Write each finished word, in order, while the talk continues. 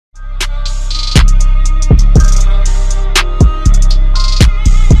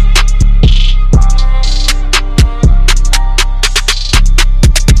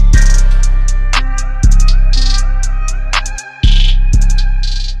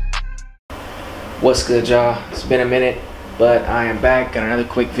What's good, y'all? It's been a minute, but I am back. Got another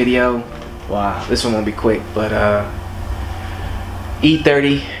quick video. Wow, this one won't be quick, but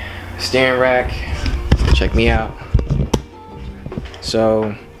E30 steering rack. Check me out.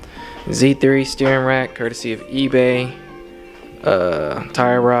 So Z3 steering rack, courtesy of eBay.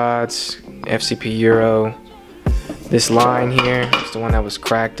 Tire rods, FCP Euro. This line here is the one that was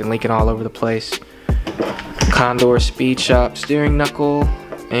cracked and leaking all over the place. CondorSpeed shop steering knuckle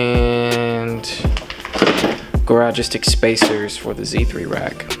and garagistic spacers for the Z3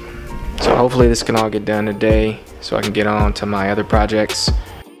 rack. So hopefully this can all get done today so I can get on to my other projects.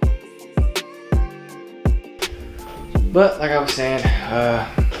 But like I was saying,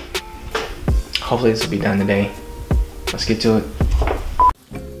 hopefully this will be done today. Let's get to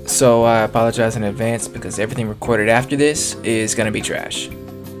it. So I apologize in advance because everything recorded after this is gonna be trash.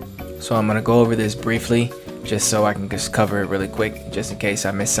 So I'm gonna go over this briefly just so I can just cover it really quick just in case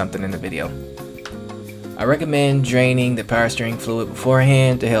I miss something in the video. I recommend draining the power steering fluid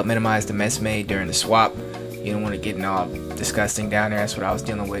beforehand to help minimize the mess made during the swap. You don't want it getting all disgusting down there. That's what I was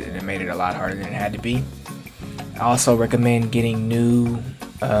dealing with, and it made it a lot harder than it had to be. I also recommend getting new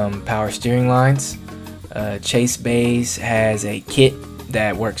power steering lines. Chase Bays has a kit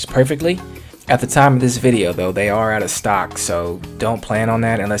that works perfectly. At the time of this video though, they are out of stock, so don't plan on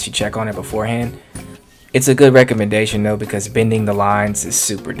that unless you check on it beforehand. It's a good recommendation though because bending the lines is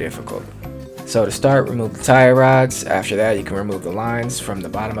super difficult. So to start, remove the tire rods. After that, you can remove the lines from the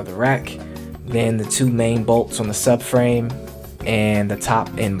bottom of the rack, then the two main bolts on the subframe, and the top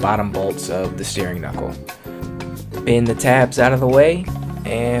and bottom bolts of the steering knuckle. Bend the tabs out of the way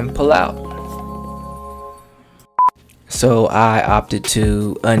and pull out. So I opted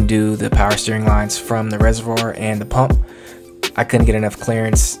to undo the power steering lines from the reservoir and the pump. I couldn't get enough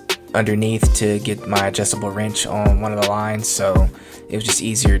clearance underneath to get my adjustable wrench on one of the lines, so it was just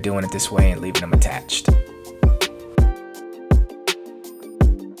easier doing it this way and leaving them attached.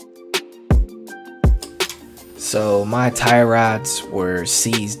 So my tire rods were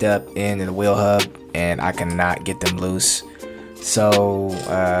seized up in the wheel hub and I cannot get them loose. So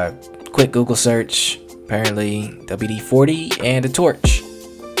quick Google search, apparently WD-40 and a torch.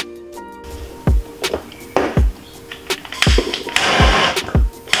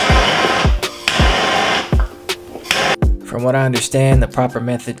 From what I understand, the proper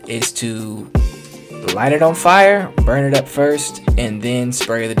method is to light it on fire, burn it up first, and then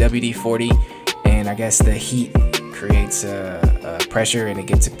spray the WD-40. And I guess the heat creates a pressure and it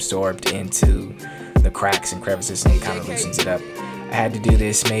gets absorbed into the cracks and crevices and kind of loosens it up. I had to do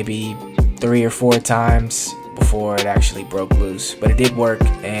this maybe 3 or 4 times before it actually broke loose, but it did work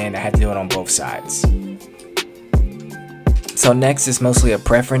and I had to do it on both sides. So next is mostly a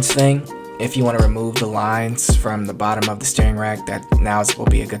preference thing. If you want to remove the lines from the bottom of the steering rack, that now will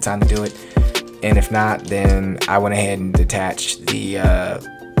be a good time to do it. And if not, then I went ahead and detached the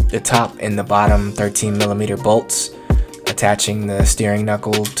top and the bottom 13mm bolts, attaching the steering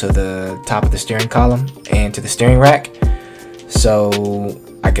knuckle to the top of the steering column and to the steering rack, so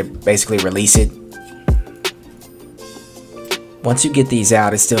I could basically release it. Once you get these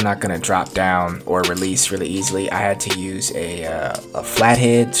out, it's still not going to drop down or release really easily. I had to use a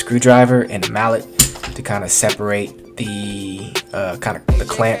flathead screwdriver and a mallet to kind of separate the the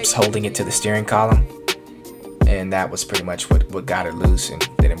clamps holding it to the steering column, and that was pretty much what got it loose, and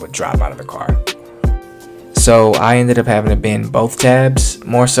then it would drop out of the car. So I ended up having to bend both tabs,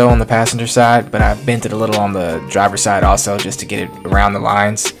 more so on the passenger side, but I bent it a little on the driver's side also just to get it around the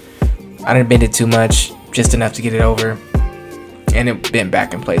lines. I didn't bend it too much, just enough to get it over, and it bent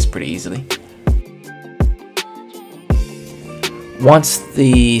back in place pretty easily. Once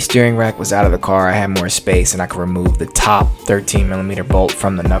the steering rack was out of the car, I had more space and I could remove the top 13mm bolt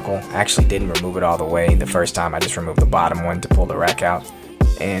from the knuckle. I actually didn't remove it all the way the first time. I just removed the bottom one to pull the rack out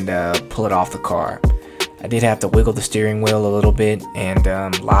and pull it off the car. I did have to wiggle the steering wheel a little bit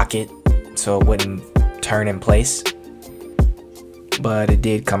and lock it so it wouldn't turn in place, but it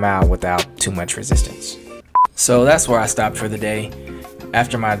did come out without too much resistance. So that's where I stopped for the day.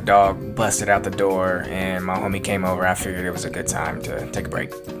 After my dog busted out the door and my homie came over, I figured it was a good time to take a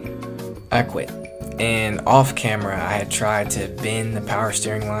break. I quit. And off camera, I had tried to bend the power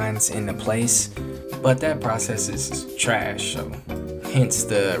steering lines into place, but that process is trash, so hence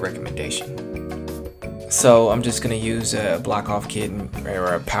the recommendation. So I'm just gonna use a block off kit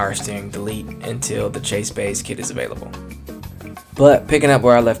or a power steering delete until the Chase Bays kit is available. But picking up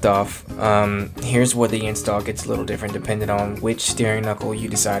where I left off, here's where the install gets a little different depending on which steering knuckle you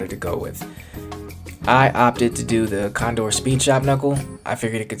decided to go with. I opted to do the CondorSpeed shop knuckle. I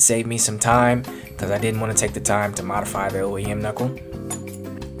figured it could save me some time because I didn't want to take the time to modify the OEM knuckle.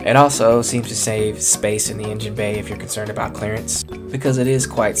 It also seems to save space in the engine bay if you're concerned about clearance, because it is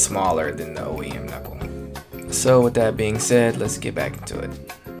quite smaller than the OEM Knuckle. So with that being said, let's get back into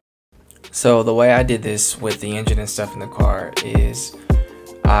it. So the way I did this with the engine and stuff in the car is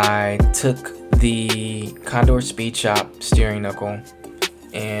I took the CondorSpeed Shop steering knuckle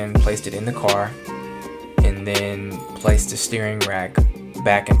and placed it in the car, and then placed the steering rack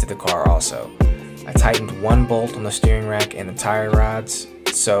back into the car also. I tightened one bolt on the steering rack and the tire rods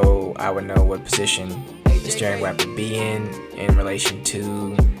so I would know what position the steering rack would be in relation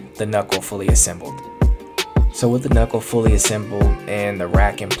to the knuckle fully assembled. So with the knuckle fully assembled and the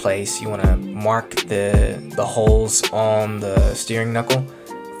rack in place, you want to mark the holes on the steering knuckle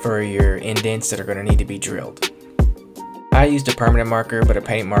for your indents that are going to need to be drilled. I used a permanent marker, but a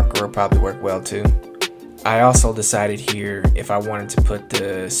paint marker would probably work well too. I also decided here if I wanted to put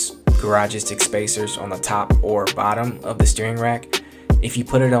the garage stick spacers on the top or bottom of the steering rack. If you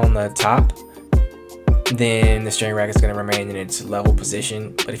put it on the top, then the steering rack is going to remain in its level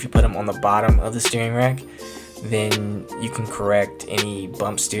position, but if you put them on the bottom of the steering rack, then you can correct any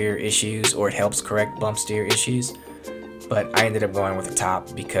bump steer issues, or it helps correct bump steer issues. But I ended up going with the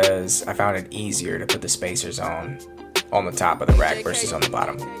top because I found it easier to put the spacers on the top of the rack versus on the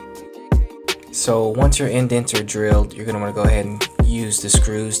bottom. So once your indents are drilled, you're going to want to go ahead and use the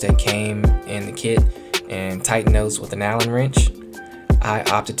screws that came in the kit and tighten those with an Allen wrench. I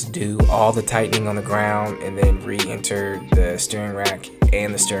opted to do all the tightening on the ground and then re-enter the steering rack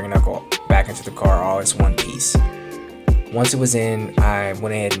and the steering knuckle back into the car all as one piece. Once it was in, I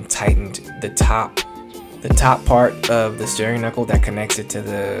went ahead and tightened the top part of the steering knuckle that connects it to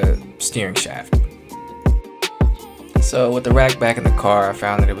the steering shaft. So with the rack back in the car, I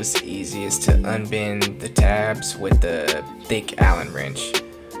found that it was easiest to unbend the tabs with the thick Allen wrench.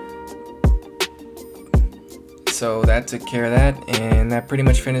 So that took care of that, and that pretty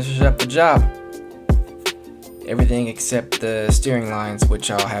much finishes up the job. Everything except the steering lines,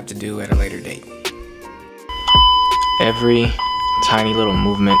 which I'll have to do at a later date. Every tiny little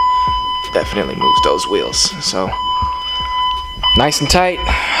movement definitely moves those wheels, so nice and tight.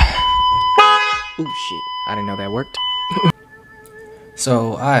 Ooh shit, I didn't know that worked.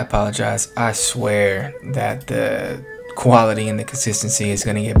 So I apologize. I swear that the quality and the consistency is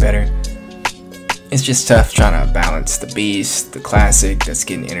gonna get better. It's just tough trying to balance the beast, the classic that's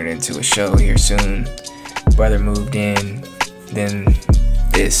getting entered into a show here soon, brother moved in, then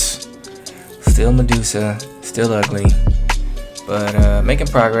this. Still Medusa, still ugly, but making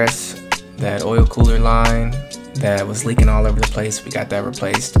progress. That oil cooler line that was leaking all over the place, we got that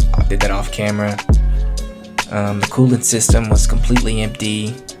replaced. I did that off camera. The coolant system was completely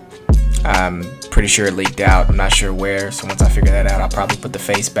empty. I'm pretty sure it leaked out. I'm not sure where, so once I figure that out, I'll probably put the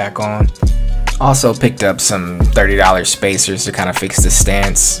face back on. Also picked up some $30 spacers to kind of fix the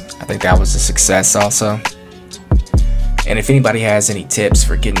stance. I think that was a success also. And if anybody has any tips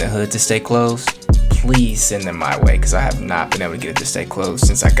for getting the hood to stay closed, please send them my way, because I have not been able to get it to stay closed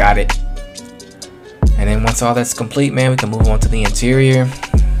since I got it. And then once all that's complete, man, we can move on to the interior,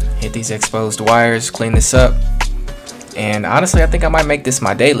 hit these exposed wires, clean this up, and honestly I think I might make this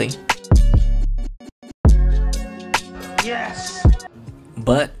my daily. Yes!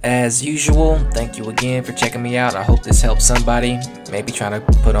 But as usual, thank you again for checking me out. I hope this helps somebody, maybe trying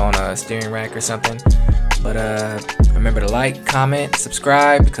to put on a steering rack or something. But remember to like, comment,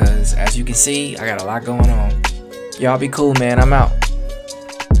 subscribe, because as you can see, I got a lot going on. Y'all be cool, man. I'm out.